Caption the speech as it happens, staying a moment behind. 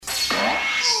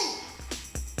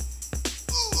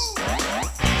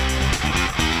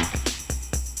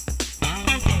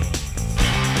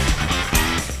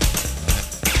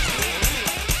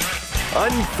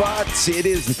Unfucked, it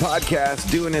is the podcast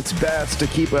doing its best to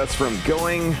keep us from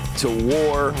going to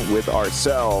war with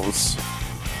ourselves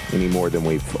any more than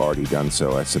we've already done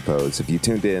so, I suppose. If you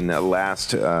tuned in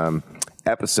last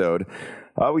episode,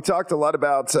 we talked a lot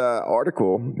about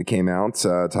article that came out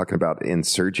talking about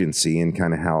insurgency and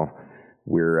kind of how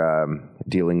we're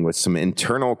dealing with some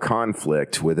internal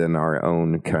conflict within our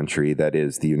own country, that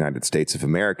is the United States of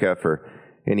America, for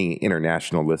any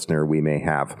international listener we may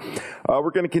have. We're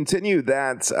going to continue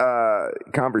that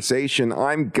conversation.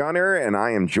 I'm Gunner, and I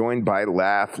am joined by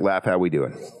Laugh. Laugh, how we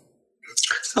doing?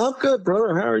 I'm good,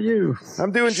 brother. How are you?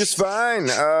 I'm doing just fine.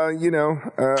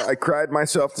 I cried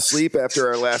myself to sleep after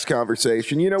our last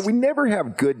conversation. You know, we never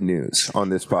have good news on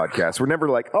this podcast. We're never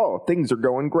like, oh, things are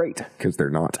going great, because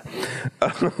they're not.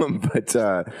 It's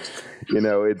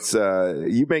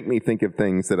you make me think of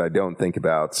things that I don't think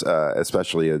about,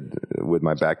 especially with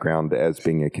my background as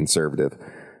being a conservative.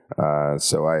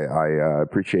 So I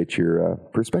appreciate your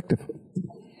perspective.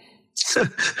 To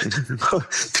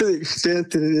the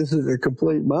extent that it isn't a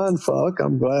complete mindfuck,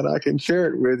 I'm glad I can share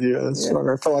it with you. I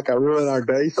feel like I ruin our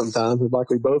day sometimes. It's like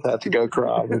we both have to go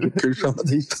cry through some of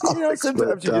these topics.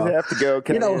 Sometimes you just have to go.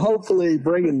 Hopefully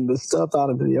bringing the stuff out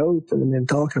into the open and then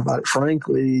talking about it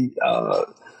frankly.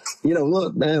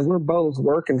 Look, man, we're both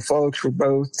working folks. We're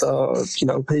both,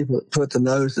 people that put the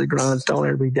nose to the grindstone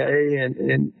every day,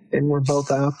 and we're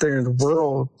both out there in the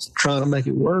world trying to make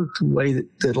it work the way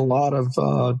that a lot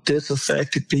of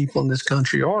disaffected people in this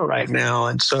country are right now.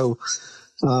 And so,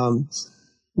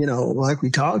 like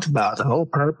we talked about, the whole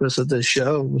purpose of this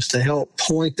show was to help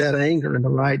point that anger in the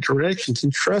right directions.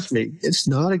 And trust me, it's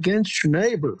not against your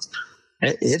neighbor.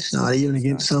 It's not even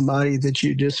against somebody that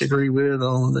you disagree with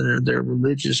on their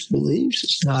religious beliefs.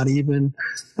 It's not even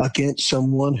against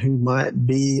someone who might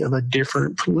be of a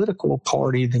different political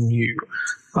party than you.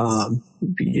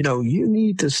 You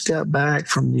need to step back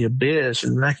from the abyss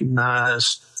and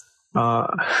recognize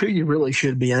who you really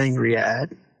should be angry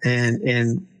at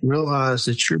and realize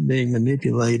that you're being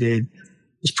manipulated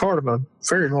as part of a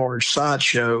very large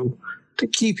sideshow to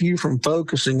keep you from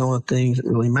focusing on things that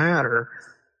really matter.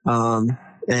 And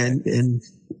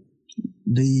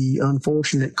the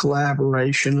unfortunate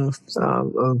collaboration of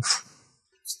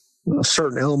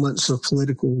certain elements of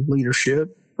political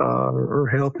leadership are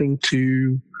helping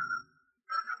to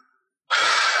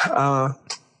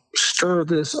stir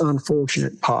this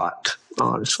unfortunate pot,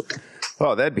 honestly.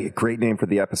 Oh, that'd be a great name for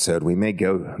the episode. We may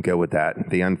go with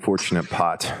that. The Unfortunate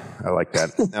Pot. I like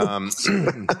that.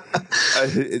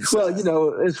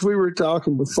 As we were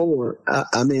talking before,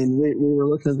 we were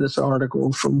looking at this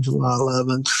article from July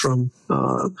 11th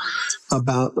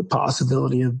about the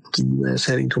possibility of the U.S.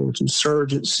 heading towards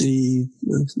insurgency.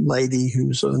 A lady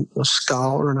who's a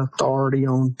scholar and authority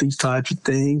on these types of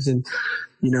things. And,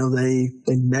 they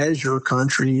measure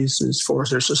countries as far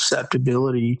as their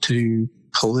susceptibility to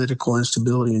political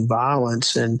instability and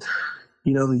violence. And,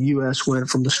 the U.S. went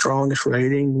from the strongest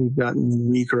rating. We've gotten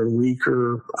weaker and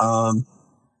weaker.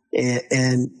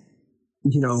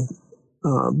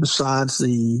 Besides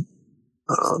the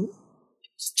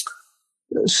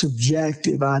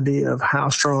subjective idea of how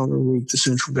strong or weak the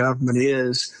central government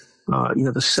is,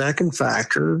 the second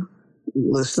factor,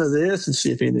 listen to this and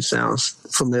see if anything sounds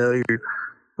familiar.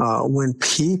 When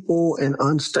people in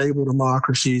unstable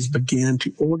democracies begin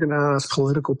to organize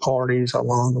political parties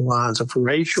along the lines of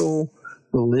racial,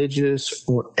 religious,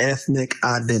 or ethnic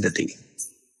identity.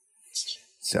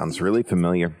 Sounds really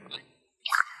familiar.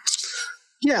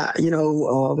 Yeah,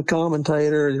 the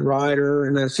commentator, the writer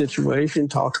in that situation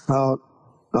talked about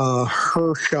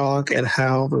her shock at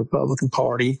how the Republican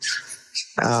Party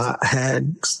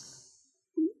had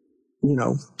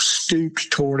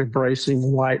stooped toward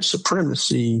embracing white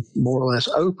supremacy more or less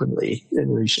openly in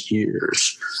recent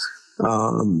years.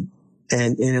 And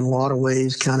in a lot of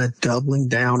ways kind of doubling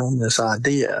down on this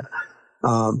idea.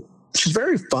 Which is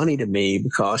very funny to me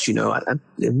because, I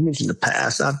mentioned in the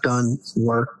past, I've done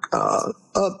work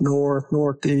up north,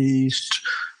 northeast,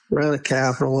 around the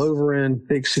capital, over in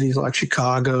big cities like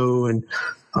Chicago and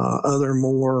other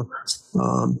more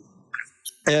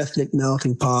ethnic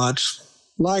melting pots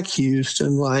like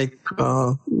Houston, like,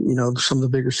 some of the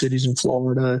bigger cities in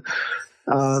Florida.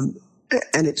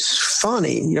 And it's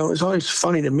funny, it's always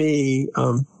funny to me,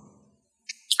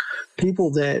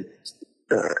 people that,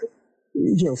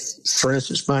 for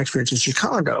instance, my experience in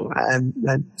Chicago, I had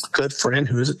a good friend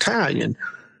who is Italian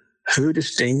who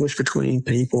distinguished between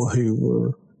people who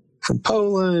were from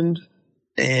Poland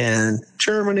and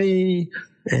Germany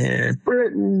and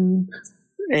Britain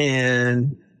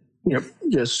and,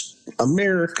 just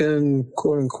American,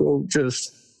 quote unquote,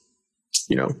 just,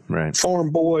 right.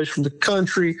 farm boys from the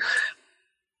country.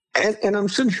 And I'm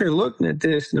sitting here looking at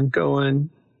this and I'm going,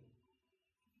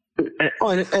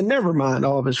 and never mind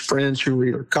all of his friends who were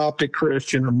either Coptic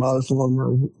Christian or Muslim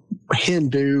or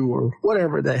Hindu or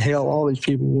whatever the hell all these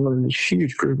people were in this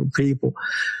huge group of people.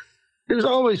 It was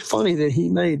always funny that he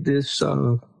made this,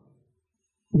 sort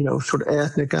of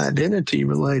ethnic identity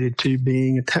related to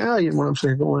being Italian when I'm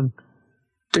sitting there going,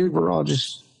 dude, we're all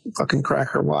just fucking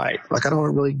cracker white. Like, I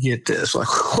don't really get this. Like,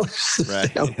 what's this?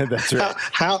 Right. Yeah, that's right.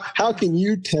 How can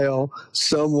you tell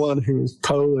someone who's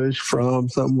Polish from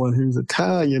someone who's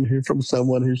Italian from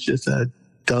someone who's just a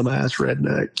dumbass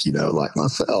redneck, like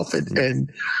myself?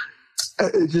 And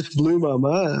it just blew my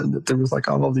mind that there was like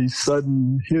all of these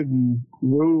sudden hidden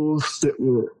rules that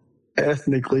were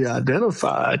ethnically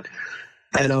identified.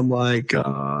 And I'm like,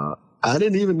 I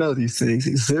didn't even know these things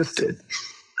existed.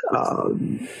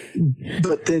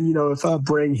 But then, if I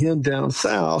bring him down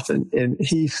south and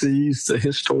he sees the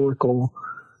historical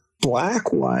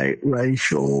black-white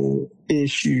racial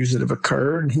issues that have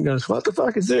occurred, and he goes, what the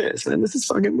fuck is this? Man, this is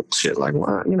fucking bullshit. Like,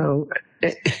 why,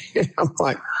 I'm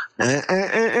like,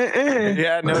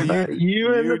 Yeah, no,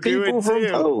 you and the people from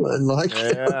Poland. Like,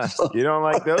 yeah, you don't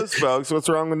like those folks. What's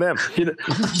wrong with them? You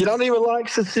don't even like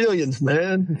Sicilians,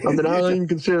 man. I mean, I don't even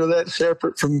consider that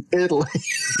separate from Italy.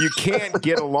 You can't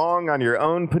get along on your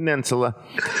own peninsula.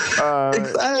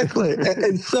 Exactly.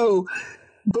 And so,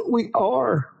 but we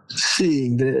are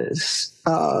seeing this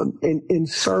in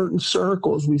certain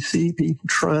circles. We see people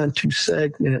trying to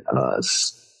segment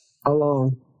us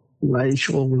along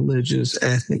racial, religious,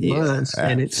 ethnic lines,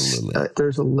 and it's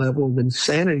there's a level of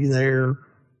insanity there,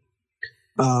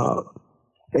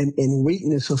 and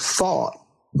weakness of thought,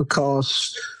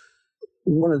 because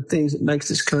one of the things that makes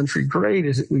this country great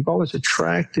is that we've always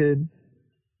attracted,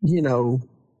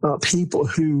 people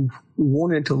who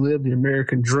wanted to live the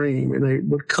American dream, and they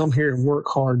would come here and work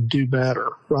hard and do better,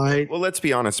 right? Well, let's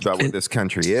be honest about what this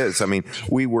country is. I mean,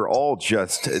 we were all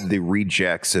just the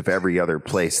rejects of every other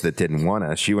place that didn't want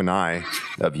us. You and I,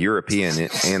 of European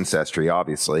ancestry,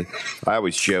 obviously. I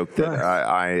always joke that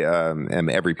I am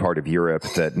every part of Europe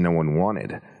that no one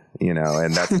wanted. And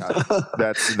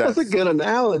that's a good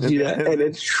analogy, and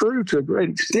it's true to a great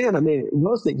extent. I mean, it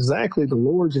wasn't exactly the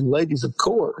lords and ladies of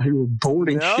court who were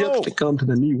boarding ships to come to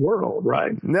the New World,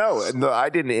 right? No, I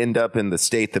didn't end up in the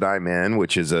state that I'm in,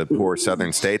 which is a poor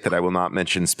southern state that I will not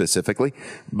mention specifically.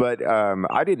 But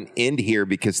I didn't end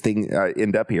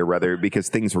up here because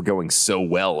things were going so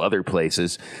well other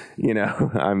places.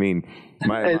 I mean,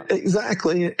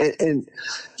 exactly, and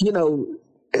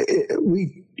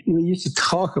we used to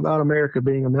talk about America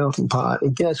being a melting pot,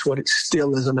 and guess what? It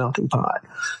still is a melting pot.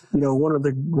 One of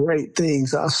the great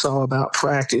things I saw about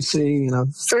practicing in a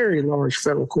very large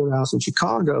federal courthouse in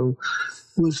Chicago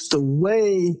was the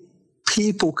way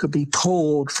people could be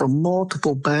pulled from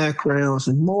multiple backgrounds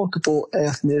and multiple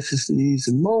ethnicities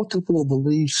and multiple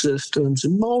belief systems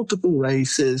and multiple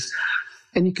races,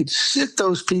 and you could sit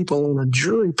those people on a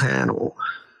jury panel.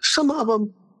 Some of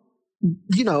them,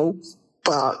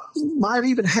 might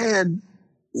even had,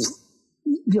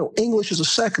 English as a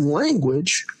second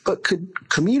language, but could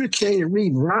communicate and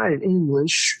read and write in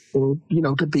English, or,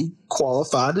 to be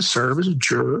qualified to serve as a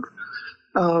juror.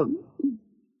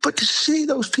 But to see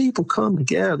those people come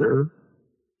together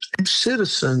as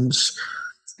citizens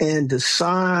and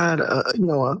decide, a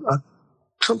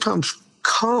sometimes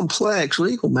complex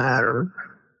legal matter,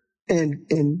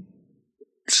 and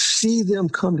see them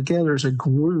come together as a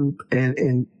group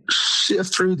and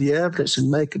sift through the evidence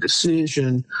and make a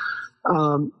decision.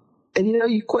 And,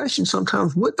 you question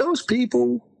sometimes, would those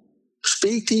people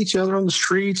speak to each other on the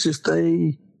streets if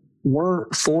they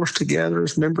weren't forced together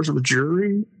as members of a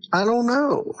jury? I don't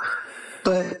know.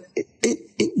 But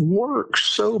it works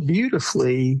so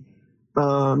beautifully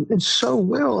and so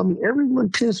well. I mean,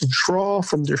 everyone tends to draw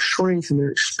from their strength and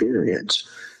their experience.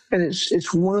 And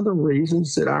it's one of the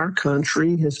reasons that our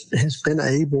country has been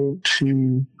able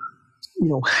to,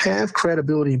 have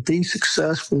credibility and be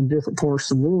successful in different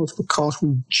parts of the world, because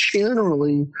we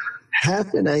generally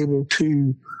have been able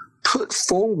to put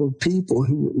forward people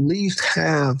who at least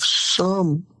have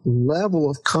some level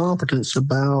of competence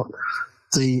about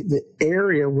the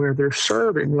area where they're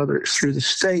serving, whether it's through the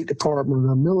State Department or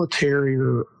the military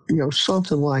or,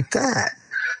 something like that.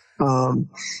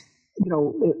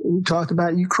 We talked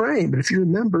about Ukraine, but if you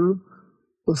remember,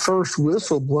 the first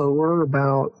whistleblower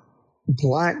about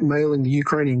blackmailing the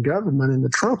Ukrainian government in the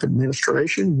Trump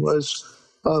administration was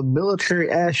a military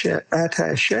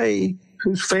attaché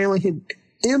whose family had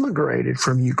immigrated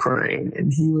from Ukraine,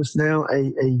 and he was now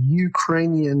a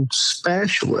Ukrainian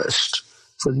specialist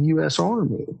for the U.S.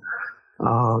 Army.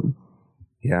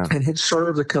 Yeah. And had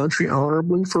served the country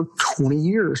honorably for 20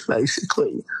 years,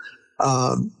 basically.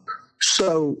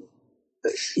 So,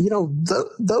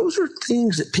 those are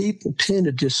things that people tend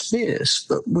to dismiss.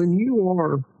 But when you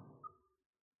are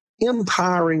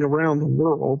empiring around the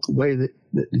world the way that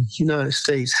the United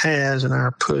States has in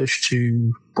our push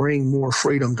to bring more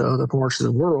freedom to other parts of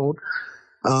the world,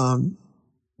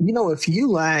 if you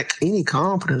lack any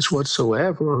competence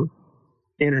whatsoever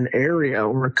in an area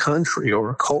or a country or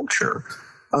a culture,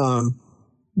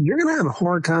 you're going to have a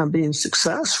hard time being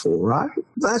successful, right?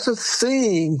 That's a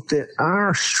thing that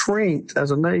our strength as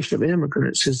a nation of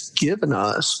immigrants has given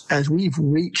us as we've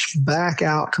reached back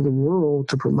out to the world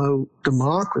to promote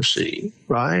democracy,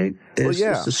 right? It's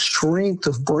the strength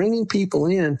of bringing people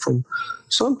in from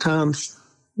sometimes,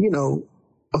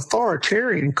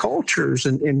 authoritarian cultures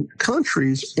and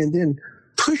countries, and then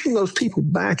pushing those people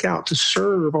back out to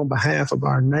serve on behalf of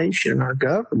our nation and our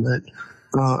government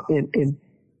in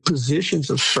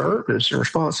positions of service and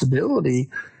responsibility,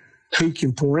 who can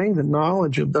bring the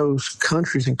knowledge of those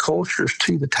countries and cultures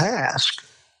to the task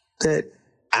that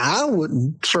I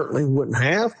certainly wouldn't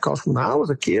have, because when I was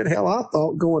a kid, hell, I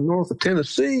thought going north of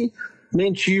Tennessee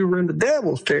meant you were in the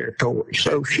devil's territory.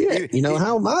 So shit,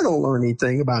 how am I going to learn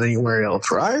anything about anywhere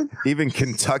else, right? Even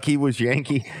Kentucky was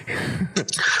Yankee.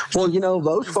 Well,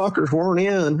 those fuckers weren't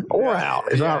in or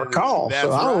out, as I recall.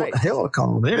 So I don't know what the hell I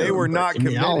call them. They were not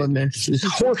committed. It's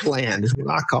horse land is what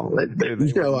I call it. But,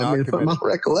 my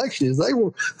recollection is they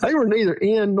were neither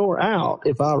in nor out,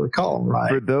 if I recall right.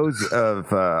 For those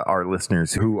of our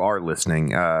listeners who are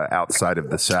listening outside of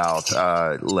the South,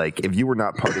 if you were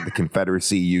not part of the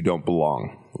Confederacy, you don't belong.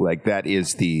 Like, that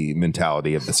is the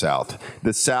mentality of the South.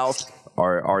 The South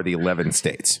are the 11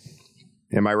 states.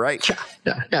 Am I right?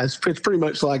 Yeah. It's pretty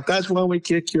much like, that's why we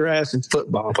kick your ass in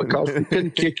football, because we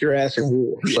couldn't kick your ass in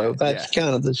war. So that's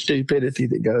kind of the stupidity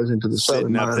that goes into the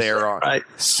Southern mindset,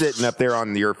 sitting up there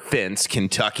on your fence,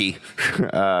 Kentucky.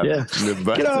 Get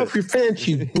off your fence,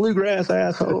 you bluegrass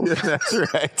asshole. That's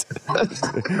right.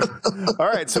 All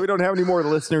right, so we don't have any more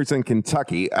listeners in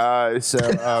Kentucky. To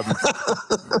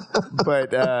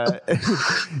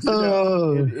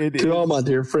all my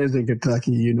dear friends in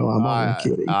Kentucky, I'm only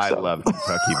kidding. I love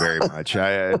Kentucky very much.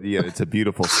 It's a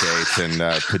beautiful state, and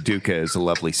Paducah is a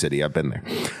lovely city. I've been there.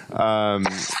 That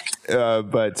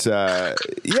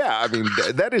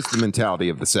is the mentality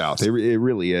of the South. It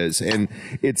really is. And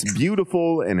it's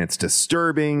beautiful, and it's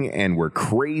disturbing, and we're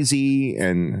crazy,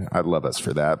 and I love us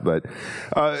for that. But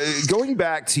going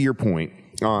back to your point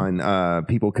on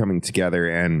people coming together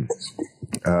and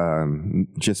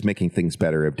just making things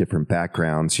better of different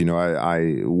backgrounds.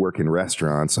 I work in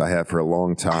restaurants. I have for a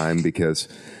long time, because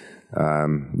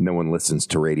no one listens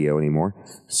to radio anymore.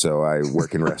 So I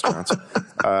work in restaurants.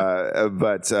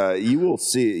 But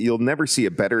you'll never see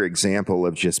a better example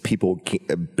of just people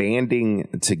banding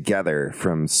together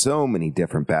from so many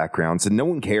different backgrounds, and no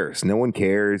one cares. No one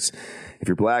cares if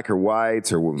you're black or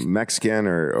white or Mexican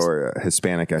or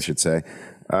Hispanic, I should say.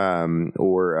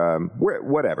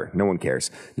 Whatever. No one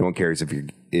cares. No one cares if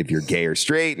you're gay or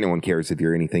straight. No one cares if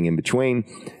you're anything in between.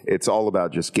 It's all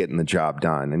about just getting the job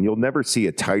done. And you'll never see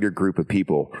a tighter group of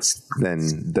people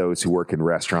than those who work in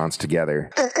restaurants together.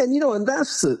 And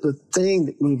that's the thing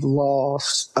that we've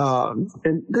lost.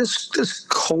 And this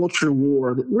culture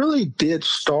war that really did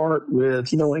start with,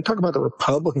 when you talk about the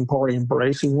Republican Party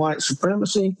embracing white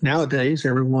supremacy, nowadays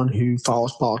everyone who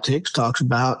follows politics talks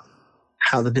about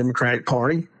how the Democratic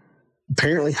Party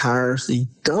apparently hires the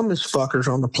dumbest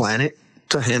fuckers on the planet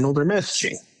to handle their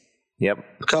messaging. Yep.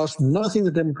 Because nothing the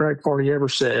Democratic Party ever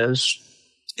says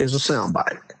is a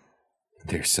soundbite.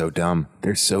 They're so dumb.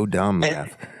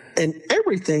 And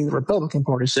everything the Republican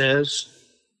Party says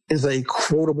is a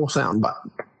quotable soundbite.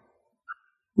 I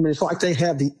mean, it's like they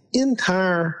have the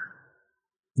entire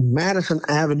Madison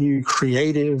Avenue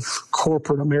creative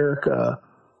corporate America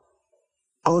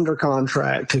under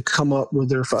contract to come up with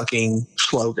their fucking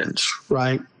slogans,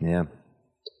 right? Yeah.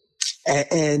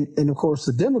 And of course,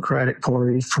 the Democratic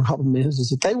Party's problem is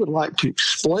that they would like to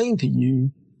explain to you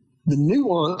the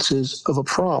nuances of a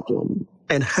problem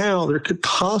and how there could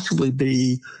possibly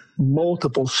be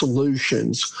multiple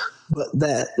solutions, but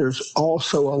that there's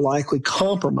also a likely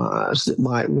compromise that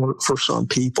might work for some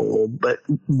people, but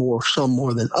some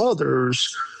more than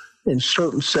others. And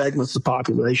certain segments of the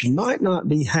population might not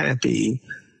be happy,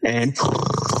 and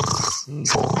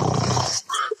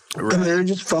they're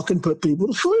just fucking put people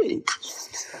to sleep.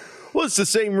 Well, it's the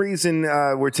same reason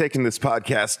we're taking this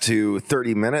podcast to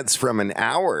 30 minutes from an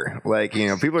hour.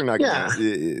 People are not going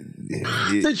to...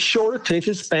 It's short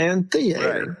attention span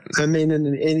theater. Right. I mean,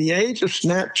 in the age of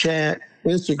Snapchat,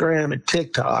 Instagram, and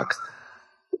TikTok,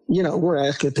 we're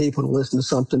asking people to listen to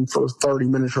something for 30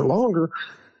 minutes or longer.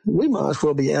 We might as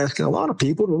well be asking a lot of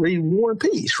people to read War and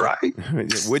Peace, right?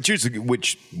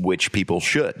 Which people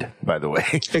should, by the way.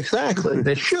 Exactly,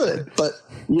 they should. But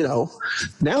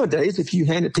nowadays, if you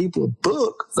handed people a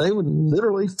book, they would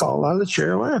literally fall out of the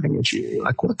chair laughing at you.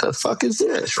 Like, what the fuck is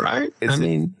this, right?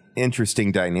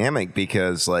 Interesting dynamic,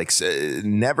 because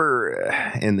never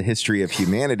in the history of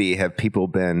humanity have people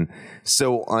been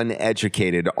so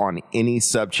uneducated on any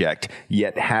subject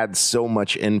yet had so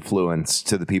much influence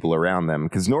to the people around them.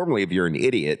 Because normally if you're an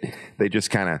idiot, they just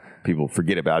people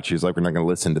forget about you. It's like, we're not going to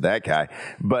listen to that guy.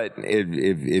 But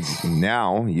if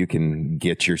now you can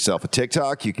get yourself a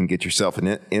TikTok, you can get yourself an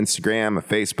Instagram, a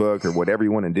Facebook, or whatever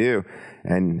you want to do,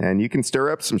 and you can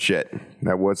stir up some shit.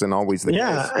 That wasn't always the case.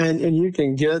 Yeah, and you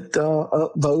can get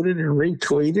upvoted and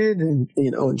retweeted and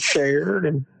shared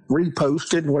and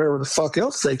reposted and whatever the fuck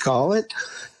else they call it.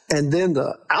 And then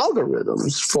the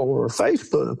algorithms for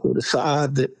Facebook will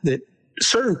decide that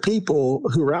certain people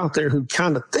who are out there who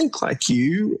kind of think like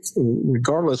you,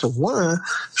 regardless of why,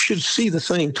 should see the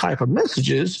same type of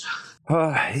messages.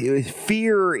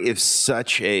 Fear is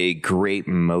such a great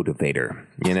motivator.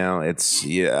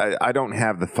 I don't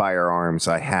have the firearms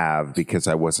I have because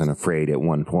I wasn't afraid at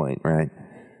one point, right?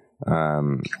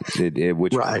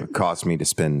 Which caused me to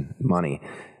spend money.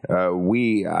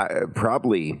 We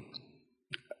probably,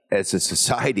 as a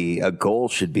society, a goal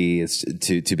should be is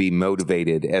to be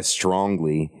motivated as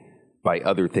strongly by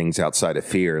other things outside of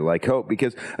fear, like hope.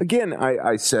 Because again,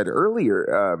 I said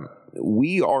earlier,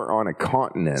 we are on a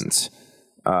continent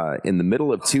in the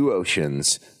middle of two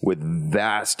oceans with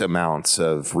vast amounts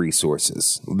of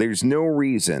resources. There's no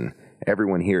reason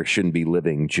everyone here shouldn't be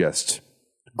living just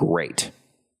great,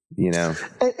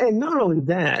 And not only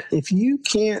that, if you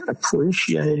can't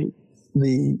appreciate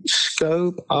the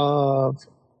scope of,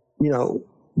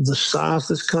 the size of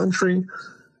this country,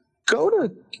 go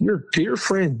to your dear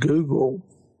friend Google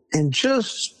and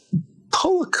just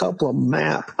pull a couple of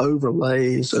map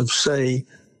overlays of, say,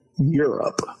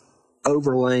 Europe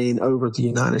overlaying over the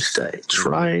United States,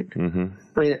 right? Mm-hmm.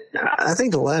 I mean, I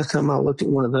think the last time I looked at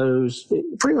one of those,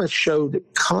 it pretty much showed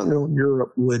that continental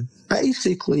Europe would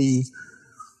basically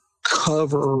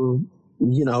cover,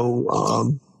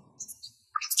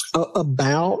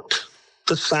 about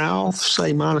the South,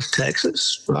 say minus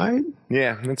Texas, right?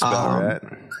 Yeah, that's about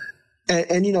right.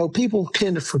 And people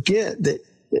tend to forget that,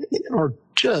 or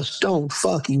just don't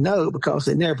fucking know because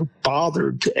they never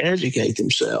bothered to educate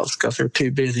themselves because they're too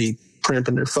busy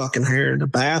primping their fucking hair in the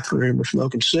bathroom or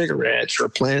smoking cigarettes or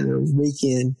planning their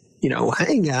weekend,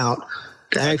 hangout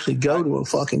to actually go to a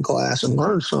fucking class and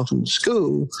learn something in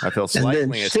school. I feel slightly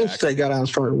and then since they got out and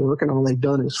started working, all they've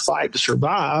done is fight to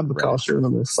survive because they're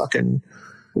on the fucking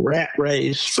rat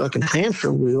race, fucking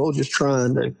hamster wheel, just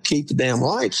trying to keep the damn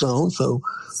lights on. So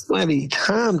they don't have any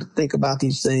time to think about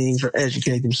these things or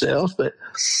educate themselves. But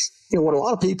what a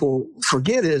lot of people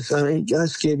forget is,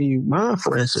 let's give you mine,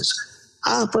 for instance.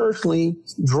 I personally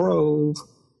drove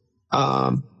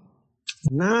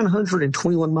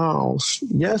 921 miles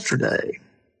yesterday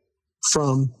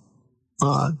from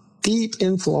deep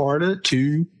in Florida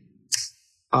to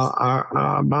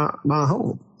my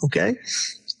home. Okay.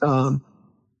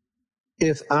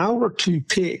 If I were to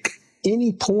pick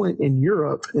any point in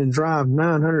Europe and drive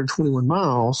 921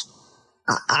 miles,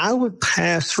 I would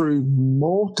pass through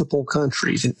multiple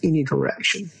countries in any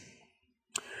direction.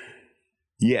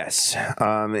 Yes.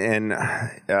 And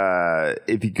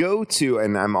if you go to,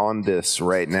 and I'm on this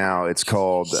right now, it's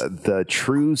called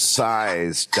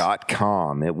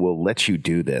thetruesize.com. It will let you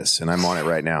do this. And I'm on it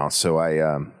right now. So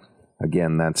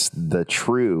again, that's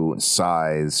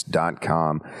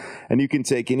thetruesize.com. And you can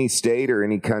take any state or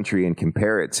any country and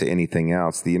compare it to anything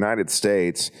else. The United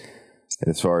States,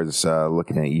 as far as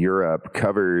looking at Europe,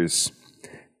 covers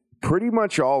pretty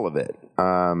much all of it.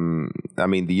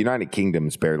 The United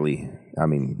Kingdom's barely,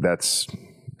 that's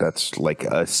like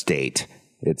a state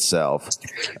itself.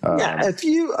 If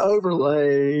you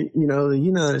overlay, the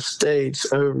United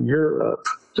States over Europe,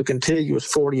 the contiguous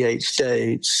 48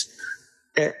 states,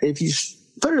 if you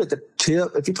put it at the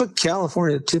tip, if you put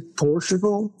California at the tip of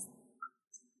Portugal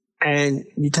and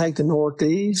you take the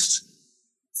Northeast,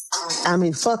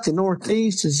 fuck, the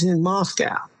Northeast is in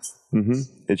Moscow. Mm-hmm.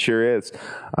 It sure is.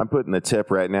 I'm putting the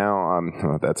tip right now.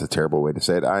 That's a terrible way to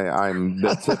say it. I'm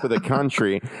the tip of the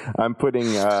country. I'm putting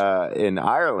in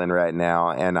Ireland right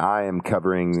now, and I am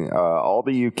covering all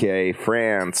the UK,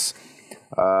 France,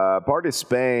 part of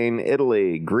Spain,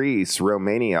 Italy, Greece,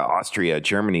 Romania, Austria,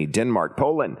 Germany, Denmark,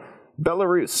 Poland,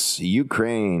 Belarus,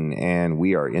 Ukraine, and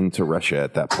we are into Russia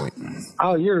at that point.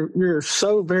 Oh, you're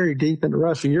so very deep into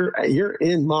Russia. You're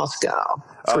in Moscow.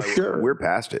 For sure. We're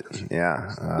past it.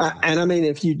 Yeah. And I mean,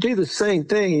 if you do the same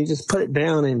thing, you just put it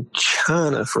down in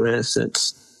China, for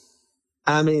instance.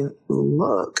 I mean,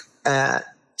 look at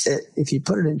it, if you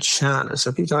put it in China.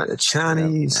 So people like the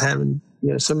Chinese having,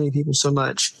 so many people so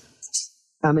much.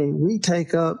 I mean, we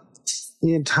take up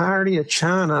the entirety of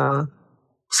China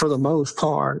for the most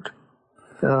part,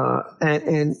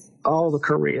 and all the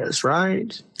Koreas,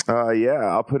 right?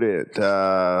 I'll put it.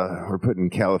 We're putting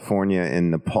California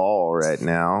and Nepal right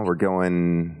now. We're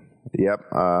going.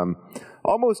 Yep.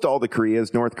 Almost all the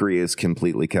Koreas. North Korea is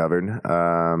completely covered.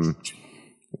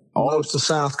 Most of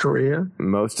South Korea.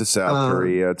 Most of South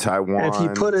Korea. Taiwan. If you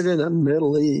put it in the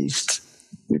Middle East,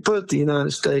 you put the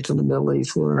United States in the Middle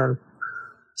East, where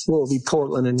will be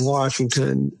Portland and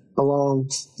Washington along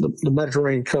the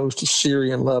Mediterranean coast of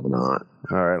Syria and Lebanon.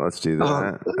 All right, let's do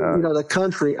that. The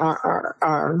country,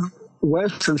 our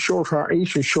western shore to our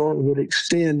eastern shore would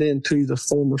extend into the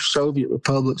former Soviet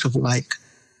republics of like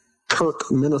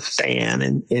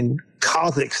Turkmenistan and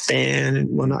Kazakhstan,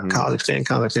 and not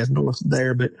Kazakhstan's north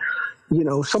there, but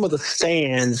some of the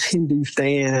stands,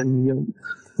 Hindustan,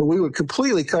 we would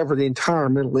completely cover the entire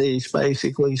Middle East,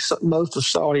 basically most of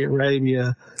Saudi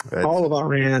Arabia, all of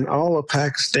Iran, all of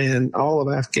Pakistan, all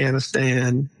of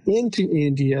Afghanistan, into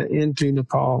India, into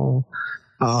Nepal.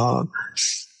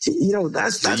 That's UAE,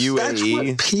 that's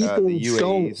what people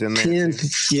don't tend to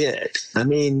get. I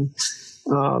mean,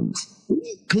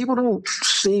 people don't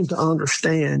seem to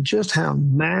understand just how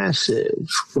massive,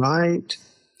 right?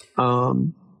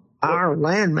 Our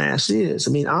landmass is.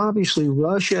 I mean, obviously,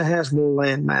 Russia has more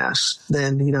landmass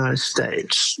than the United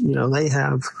States. They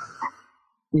have,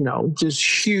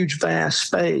 just huge, vast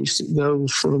space that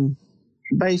goes from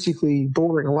basically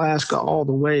bordering Alaska all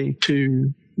the way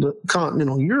to the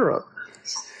continental Europe.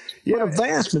 Yeah, but a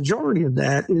vast majority of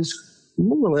that is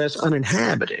more or less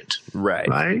uninhabited. Right.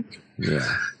 Right?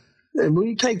 Yeah. And when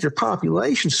you take their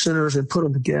population centers and put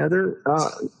them together,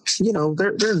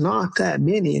 they're not that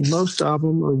many, and most of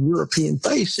them are European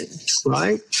facing,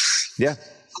 right? Yeah.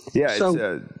 Yeah.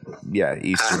 So, it's,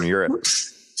 Eastern Europe.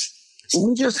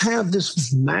 We just have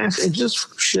this mass, and just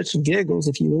for shits and giggles,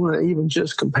 if you want to even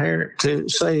just compare it to,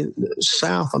 say,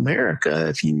 South America,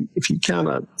 if you kind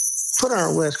of put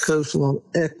our west coast along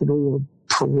Ecuador,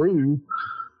 Peru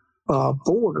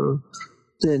border,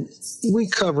 then we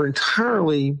cover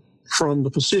entirely from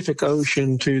the Pacific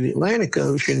Ocean to the Atlantic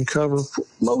Ocean, cover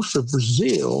most of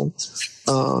Brazil,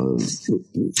 so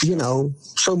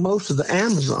most of the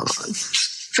Amazon,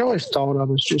 which I always thought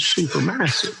of as just super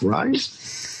massive, right?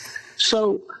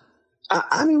 So,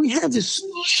 I mean, we have this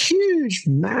huge,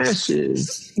 massive,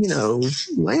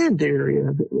 land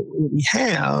area that we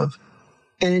have.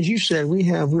 And as you said,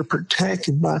 we're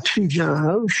protected by two giant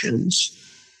oceans.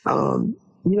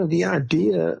 The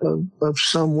idea of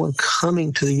someone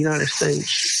coming to the United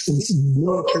States in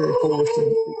military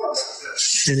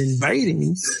force and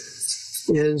invading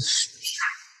is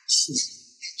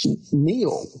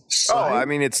nil. Oh, I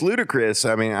mean, it's ludicrous.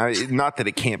 I mean, not that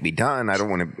it can't be done. I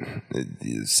don't want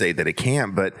to say that it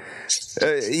can't, but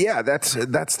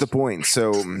that's the point.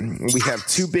 So we have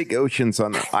two big oceans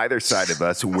on either side of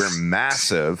us. We're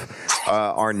massive.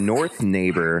 Our north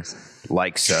neighbor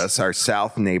likes us. Our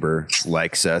south neighbor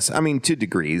likes us. I mean, 2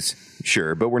 degrees,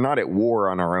 sure, but we're not at war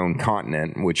on our own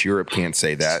continent, which Europe can't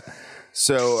say that.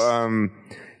 So,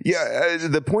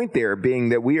 the point there being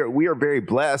that we are very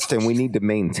blessed, and we need to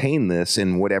maintain this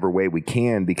in whatever way we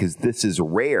can, because this is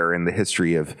rare in the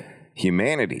history of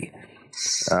humanity.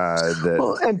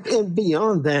 And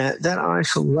beyond that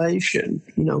isolation,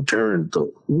 during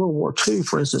the World War II,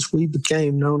 for instance, we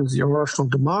became known as the Arsenal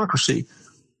of Democracy.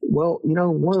 Well,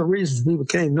 one of the reasons we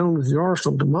became known as the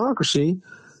Arsenal of Democracy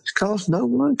is because no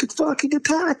one could fucking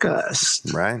attack us.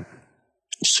 Right.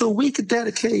 So we could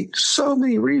dedicate so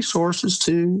many resources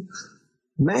to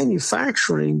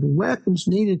manufacturing the weapons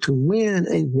needed to win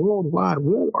a worldwide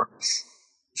war.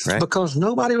 Right. Because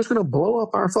nobody was going to blow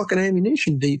up our fucking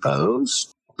ammunition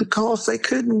depots because they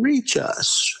couldn't reach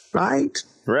us, right?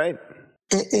 Right.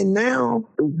 And now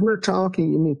we're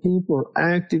talking, people are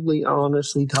actively,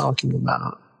 honestly talking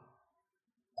about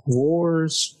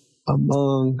wars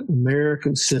among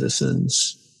American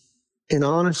citizens. And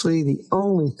honestly, the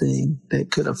only thing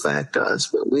that could affect us,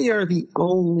 but we are the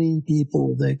only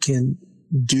people that can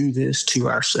do this to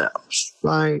ourselves,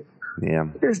 right? Yeah.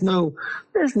 There's no,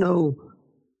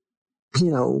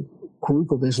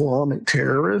 group of Islamic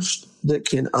terrorists that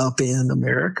can upend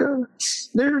America.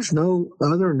 There's no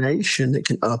other nation that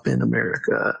can upend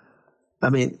America. I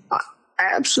mean,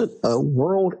 absent a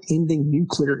world-ending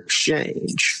nuclear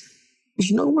exchange,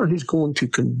 there's no one who's going to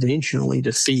conventionally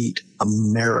defeat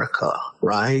America,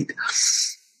 right?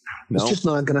 It's just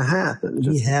not going to happen.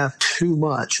 We have too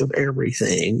much of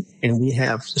everything, and we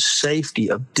have the safety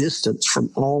of distance from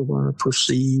all of our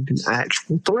perceived and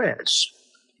actual threats.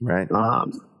 Right.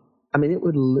 I mean, it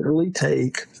would literally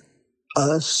take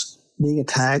us being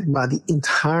attacked by the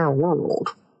entire world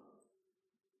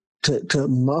to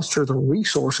muster the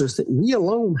resources that we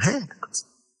alone have.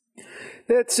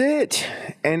 That's it.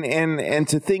 And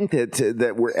to think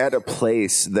that we're at a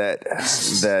place that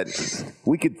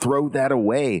we could throw that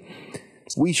away.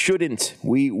 We shouldn't.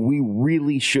 We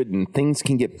really shouldn't. Things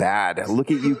can get bad.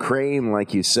 Look at Ukraine,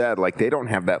 like you said. Like, they don't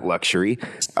have that luxury.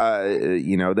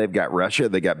 They've got Russia,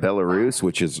 they got Belarus,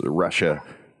 which is Russia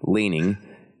leaning,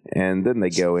 and then they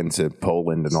go into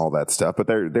Poland and all that stuff. But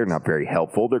they're not very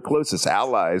helpful. Their closest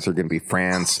allies are going to be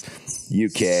France,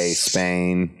 UK,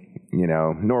 Spain,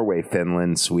 Norway,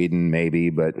 Finland, Sweden, maybe,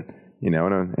 but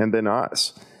and then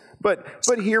us. But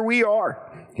here we are.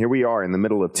 Here we are in the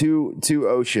middle of two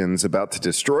oceans, about to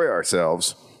destroy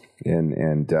ourselves,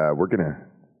 and we're gonna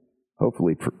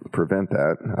hopefully prevent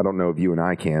that. I don't know if you and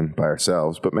I can by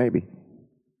ourselves, but maybe.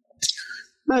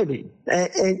 And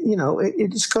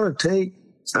it's going to take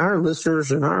our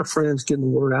listeners and our friends getting the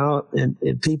word out, and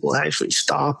people actually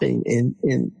stopping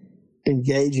and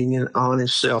engaging in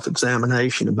honest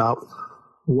self-examination about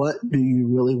what do you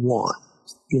really want.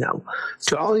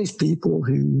 To all these people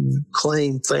who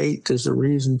claim faith is the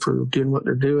reason for doing what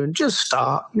they're doing, just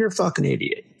stop. You're a fucking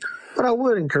idiot. But I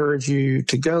would encourage you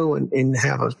to go and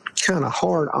have a kind of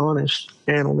hard, honest,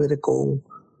 analytical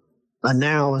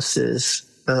analysis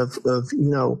of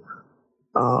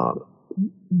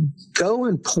go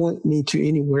and point me to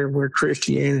anywhere where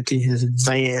Christianity has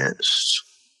advanced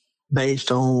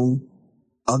based on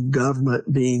a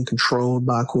government being controlled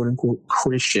by quote unquote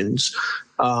Christians,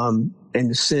 in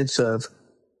the sense of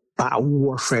by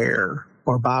warfare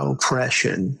or by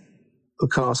oppression,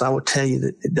 because I would tell you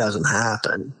that it doesn't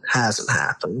happen, hasn't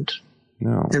happened.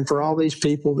 No. And for all these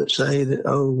people that say that,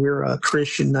 we're a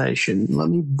Christian nation, let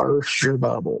me burst your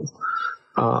bubble.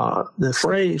 The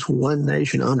phrase "one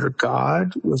nation under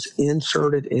God" was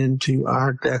inserted into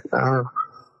our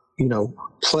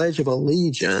Pledge of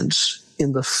Allegiance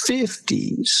in the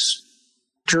 50s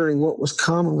during what was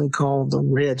commonly called the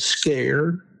Red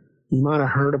Scare. You might have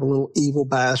heard of a little evil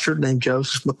bastard named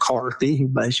Joseph McCarthy, who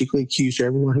basically accused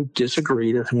everyone who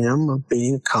disagreed with him of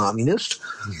being a communist.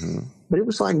 Mm-hmm. But it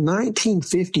was like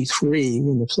 1953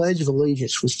 when the Pledge of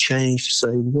Allegiance was changed to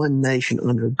say "one nation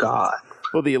under God."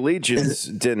 Well, the allegiance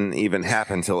didn't even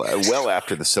happen until well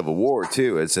after the Civil War,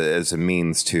 too, as a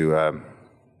means to,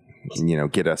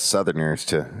 get us Southerners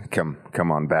to come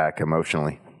on back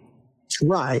emotionally.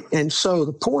 Right. And so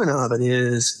the point of it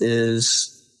is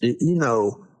this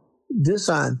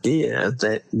idea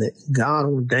that God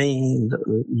ordained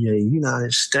the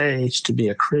United States to be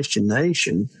a Christian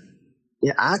nation.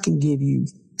 Yeah, I can give you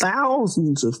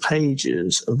thousands of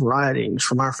pages of writings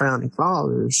from our founding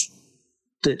fathers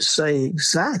that say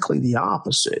exactly the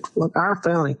opposite. What our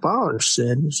founding fathers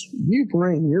said was, you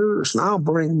bring yours and I'll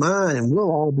bring mine and we'll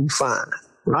all be fine,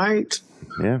 right?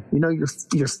 Yeah.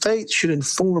 Your faith should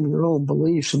inform your own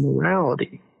beliefs and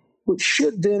morality, which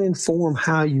should then inform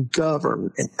how you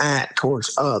govern and act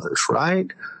towards others,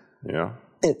 right? Yeah.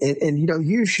 And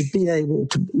you should be able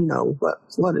to,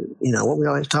 what we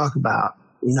always talk about,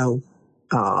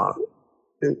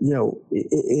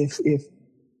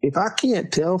 if I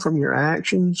can't tell from your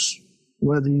actions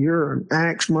whether you're an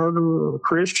axe murderer or a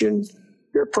Christian,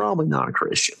 you're probably not a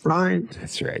Christian, right?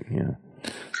 That's right, yeah.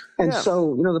 And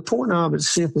so, the point of it is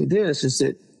simply this, is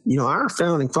that, our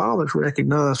founding fathers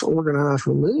recognized organized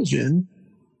religion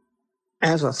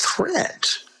as a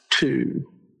threat to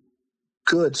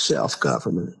good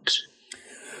self-government.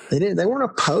 They weren't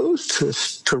opposed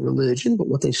to religion, but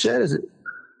what they said is that,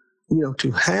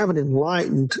 to have an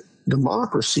enlightened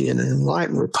democracy and an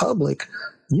enlightened republic,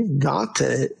 you've got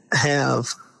to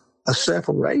have a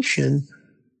separation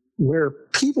where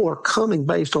people are coming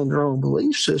based on their own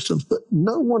belief systems, but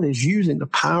no one is using the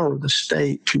power of the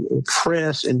state to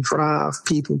oppress and drive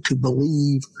people to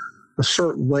believe a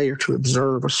certain way or to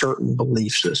observe a certain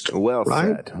belief system. Well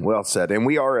right? said. Well said. And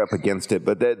we are up against it,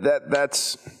 but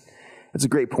that's a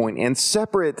great point. And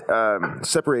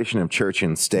separation of church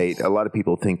and state, a lot of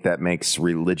people think that makes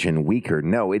religion weaker.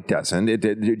 No, it doesn't.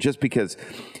 It just because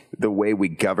the way we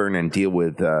govern and deal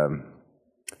with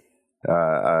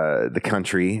the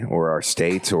country or our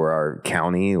states or our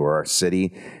county or our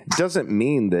city doesn't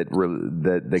mean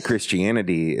that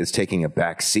Christianity is taking a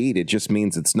back seat. It just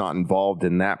means it's not involved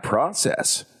in that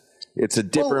process. It's a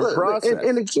different process.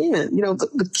 And again,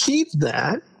 the key to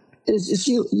that is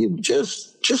you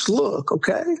just look,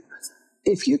 okay?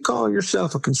 if you call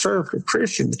yourself a conservative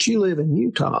Christian, but you live in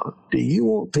Utah, do you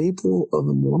want people of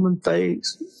the Mormon faith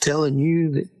telling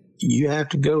you that you have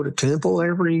to go to temple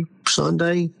every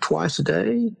Sunday, twice a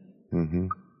day? Mm-hmm.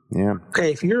 Yeah.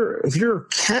 Okay, if you're a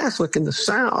Catholic in the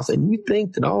South and you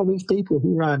think that all these people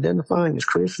who are identifying as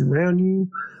Christian around you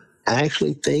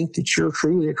actually think that you're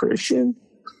truly a Christian,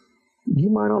 you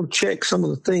might ought to check some of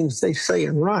the things they say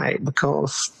and write,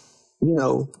 because,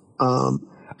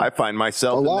 I find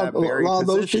myself in that very a lot of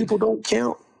those position. people don't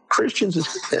count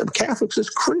Catholics as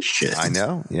Christians. I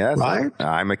know. Yes. Right?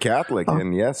 I'm a Catholic,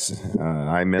 and yes,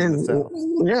 I'm in the South.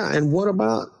 Yeah, and what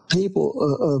about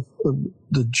people of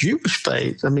the Jewish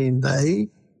faith? I mean, they,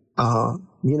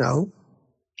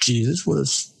 Jesus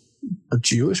was a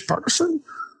Jewish person,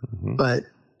 but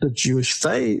the Jewish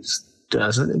faith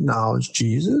doesn't acknowledge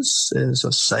Jesus as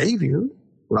a savior,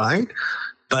 right?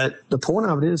 But the point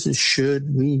of it is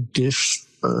should we just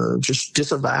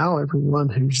disavow everyone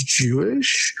who's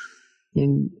Jewish?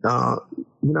 And,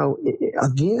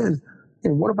 again,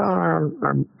 and what about our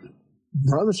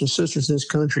brothers and sisters in this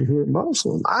country who are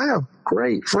Muslim? I have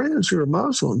great friends who are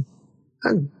Muslim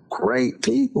and great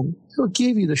people. They'll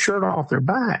give you the shirt off their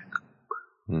back.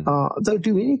 They'll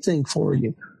do anything for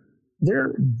you.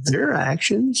 Their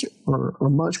actions are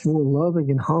much more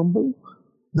loving and humble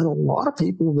than a lot of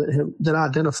people that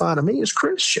identify to me as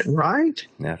Christian, right?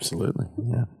 Absolutely,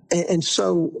 yeah. And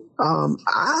so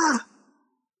I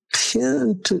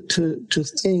tend to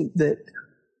think that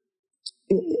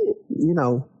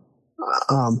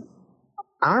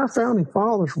our founding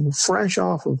fathers were fresh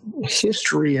off of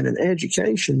history and an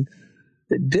education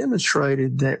that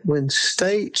demonstrated that when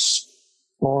states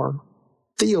are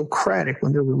theocratic,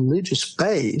 when they're religious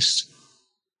based,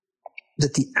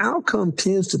 that the outcome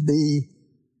tends to be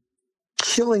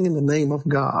killing in the name of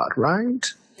God,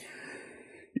 right?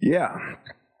 Yeah.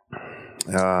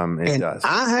 It does.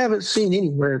 I haven't seen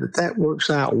anywhere that works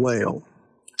out well,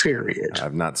 period.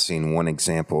 I've not seen one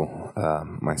example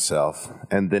myself.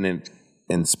 And then it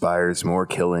inspires more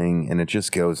killing, and it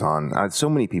just goes on. So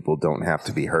many people don't have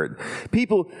to be hurt.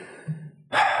 People...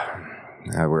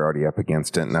 we're already up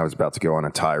against it, and I was about to go on a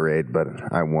tirade, but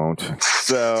I won't.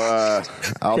 So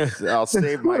I'll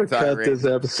save my tirade. Cut this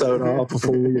episode off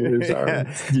before we lose our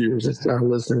viewers, our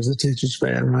listeners, attention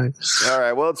span, right? All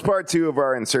right. Well, it's part 2 of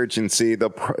our Insurgency.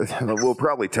 We'll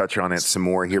probably touch on it some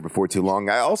more here before too long.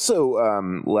 I also,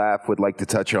 would like to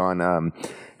touch on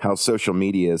how social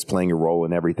media is playing a role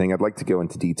in everything. I'd like to go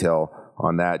into detail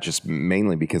on that, just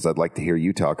mainly because I'd like to hear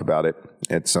you talk about it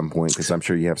at some point, because I'm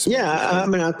sure you have some. Yeah, I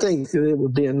mean, I think that it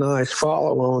would be a nice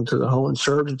follow-on to the whole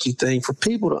insurgency thing for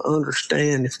people to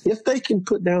understand if they can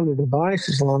put down their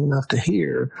devices long enough to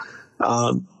hear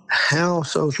how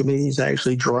social media is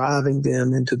actually driving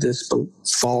them into this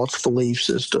false belief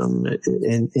system,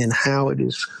 and how it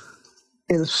is,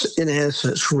 in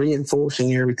essence,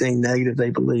 reinforcing everything negative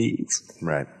they believe.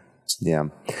 Right. Yeah.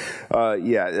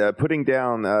 Putting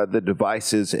down the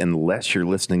devices, unless you're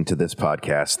listening to this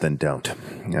podcast, then don't.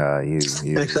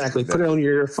 Exactly. Put it on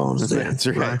your earphones. That's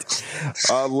right.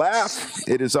 Laugh.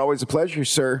 It is always a pleasure,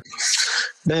 sir.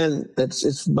 Man,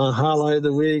 it's my highlight of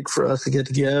the week for us to get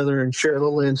together and share a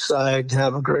little insight,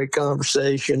 have a great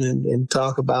conversation, and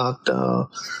talk about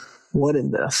what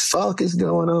in the fuck is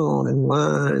going on and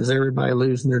why is everybody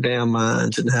losing their damn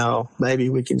minds, and how maybe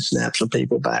we can snap some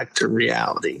people back to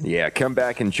reality. Yeah, come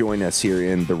back and join us here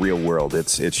in the real world.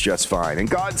 It's just fine. And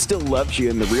God still loves you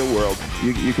in the real world.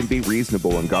 You can be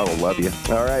reasonable and God will love you.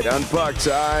 All right, Unfucked.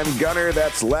 I'm Gunner.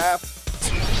 That's Laugh.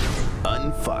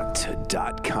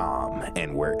 Unfucked.com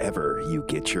and wherever you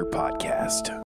get your podcast.